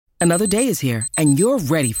Another day is here, and you're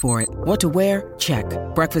ready for it. What to wear? Check.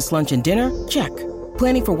 Breakfast, lunch, and dinner? Check.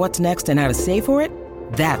 Planning for what's next and how to save for it?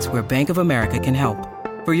 That's where Bank of America can help.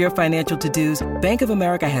 For your financial to-dos, Bank of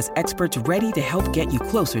America has experts ready to help get you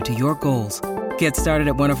closer to your goals. Get started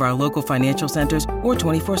at one of our local financial centers or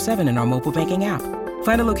 24/7 in our mobile banking app.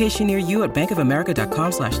 Find a location near you at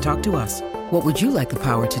bankofamerica.com/talktous. What would you like the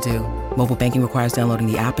power to do? Mobile banking requires downloading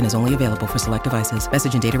the app and is only available for select devices.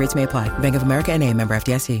 Message and data rates may apply. Bank of America N.A., member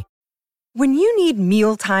FDIC. When you need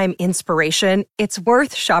mealtime inspiration, it's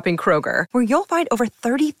worth shopping Kroger, where you'll find over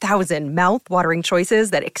 30,000 mouth-watering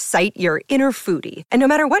choices that excite your inner foodie. And no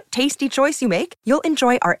matter what tasty choice you make, you'll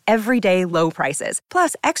enjoy our everyday low prices,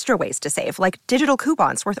 plus extra ways to save, like digital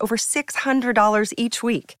coupons worth over $600 each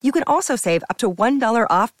week. You can also save up to $1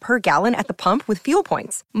 off per gallon at the pump with fuel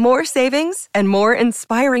points. More savings and more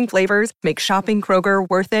inspiring flavors make shopping Kroger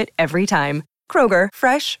worth it every time. Kroger,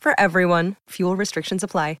 fresh for everyone. Fuel restrictions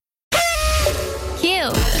apply.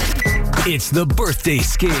 Cute. It's the birthday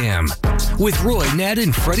scam with Roy, Ned,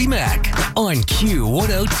 and Freddie Mac on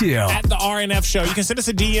Q102. At the RNF show, you can send us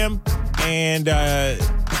a DM and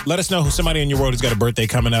let us know who somebody on your road who's got a birthday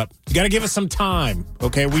coming up. You got to give us some time,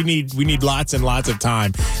 okay? We need lots and lots of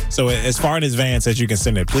time. So as far in advance as you can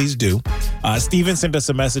send it, please do. Steven sent us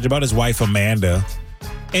a message about his wife, Amanda,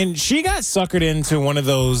 and she got suckered into one of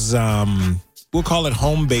those, we'll call it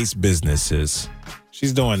home-based businesses.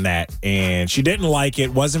 She's doing that, and she didn't like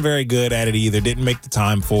it, wasn't very good at it either, didn't make the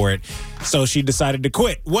time for it, so she decided to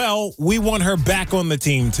quit. Well, we want her back on the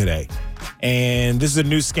team today, and this is a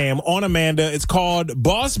new scam on Amanda. It's called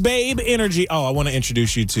Boss Babe Energy. Oh, I want to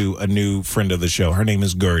introduce you to a new friend of the show. Her name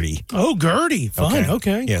is Gertie. Oh, Gertie. Fine.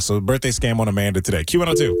 Okay. Yeah, so birthday scam on Amanda today.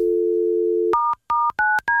 Q102.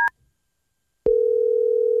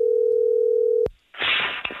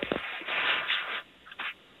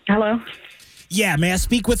 Hello? Yeah, may I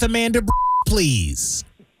speak with Amanda, please?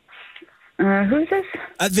 Who's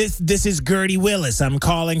this? This is Gertie Willis. I'm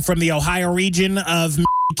calling from the Ohio region of.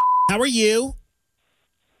 How are you?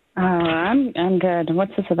 I'm good.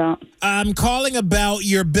 What's this about? I'm calling about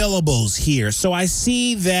your billables here. So I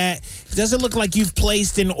see that it doesn't look like you've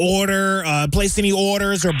placed any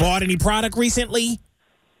orders or bought any product recently.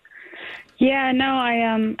 Yeah, no,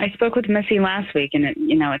 I spoke with Missy last week, and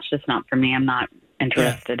it's just not for me. I'm not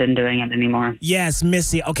interested in doing it anymore. Yes,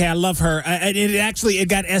 Missy. Okay, I love her. It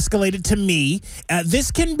got escalated to me.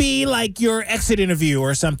 This can be like your exit interview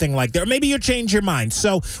or something like that. Or maybe you'll change your mind.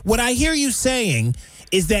 So what I hear you saying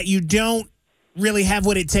is that you don't really have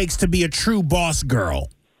what it takes to be a true boss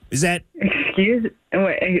girl. Is that...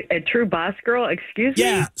 A true boss girl? Excuse me?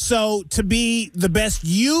 Yeah, so to be the best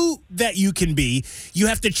you that you can be, you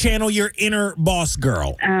have to channel your inner boss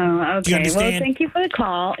girl. Oh, okay. Do you understand? Well, thank you for the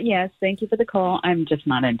call. Yes, thank you for the call. I'm just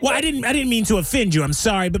not into Well, it. I didn't mean to offend you. I'm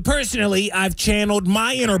sorry. But personally, I've channeled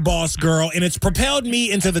my inner boss girl, and it's propelled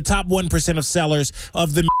me into the top 1% of sellers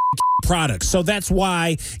of the products. So that's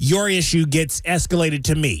why your issue gets escalated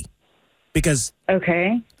to me. Because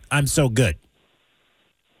I'm so good.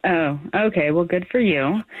 Oh, okay. Well, good for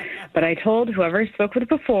you. But I told whoever I spoke with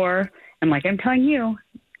before, and like I'm telling you,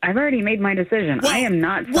 I've already made my decision. Well, I am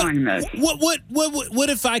not selling this. What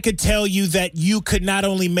if I could tell you that you could not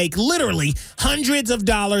only make literally hundreds of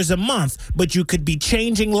dollars a month, but you could be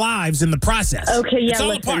changing lives in the process? Okay, yeah, it's all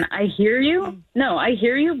listen, apart. I hear you. No, I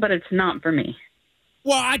hear you, but it's not for me.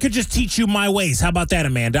 Well, I could just teach you my ways. How about that,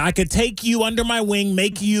 Amanda? I could take you under my wing,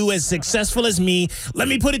 make you as successful as me. Let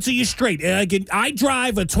me put it to you straight. I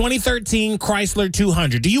drive a 2013 Chrysler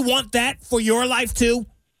 200. Do you want that for your life, too?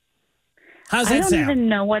 How's that sound? I don't even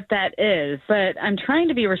know what that is, but I'm trying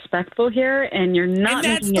to be respectful here, and you're not. And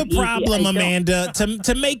that's making the it problem, easy. Amanda.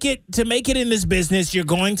 To make it in this business, you're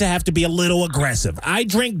going to have to be a little aggressive. I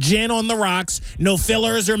drink gin on the rocks, no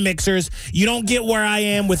fillers or mixers. You don't get where I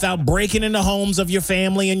am without breaking into homes of your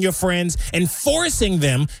family and your friends and forcing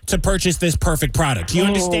them to purchase this perfect product. You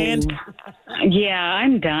understand? Yeah,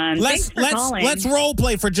 I'm done. Let's role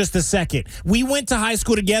play for just a second. We went to high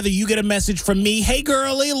school together. You get a message from me. Hey,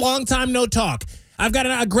 girlie, long time no talk. I've got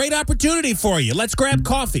a great opportunity for you. Let's grab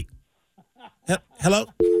coffee. Hello?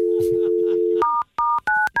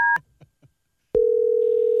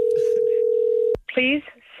 Please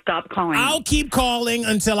stop calling. I'll keep calling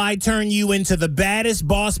until I turn you into the baddest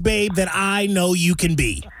boss babe that I know you can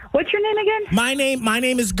be. What's your name again? My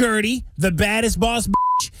name is Gertie, the baddest boss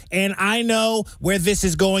bitch, and I know where this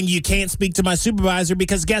is going. You can't speak to my supervisor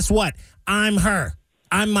because guess what? I'm her.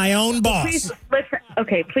 I'm my own boss. Please listen.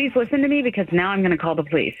 Okay, please listen to me because now I'm going to call the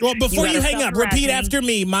police. Well, before you hang up, repeat after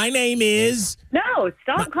me. My name is... No,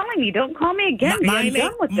 stop calling me. Don't call me again. I'm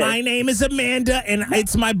done with this. My name is Amanda, and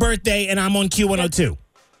it's my birthday, and I'm on Q102.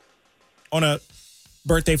 on a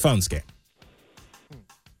birthday phone scam.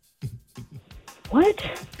 What?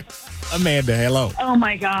 Amanda, hello. Oh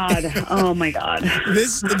my God. Oh my God.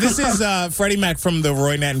 This is Freddie Mac from the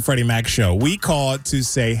Roy Nat and Freddie Mac show. We called to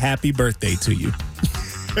say happy birthday to you.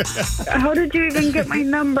 How did you even get my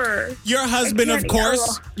number? Your husband, of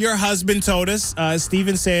course. Your husband told us.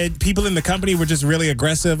 Steven said people in the company were just really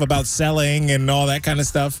aggressive about selling and all that kind of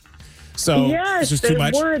stuff. So yes, it's just too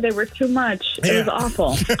much. They were too much. It was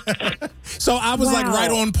awful. So I was like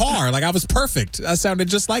right on par. Like I was perfect. I sounded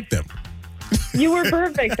just like them. You were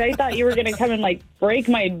perfect. I thought you were going to come and like break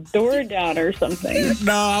my door down or something.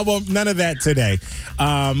 No, I won't. None of that today.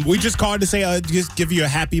 We just called to say, just give you a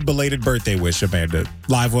happy belated birthday wish, Amanda,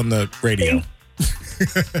 live on the radio.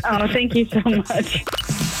 Thank you so much.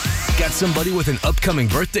 Got somebody with an upcoming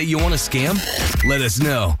birthday you want to scam? Let us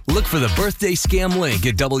know. Look for the birthday scam link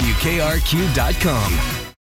at WKRQ.com.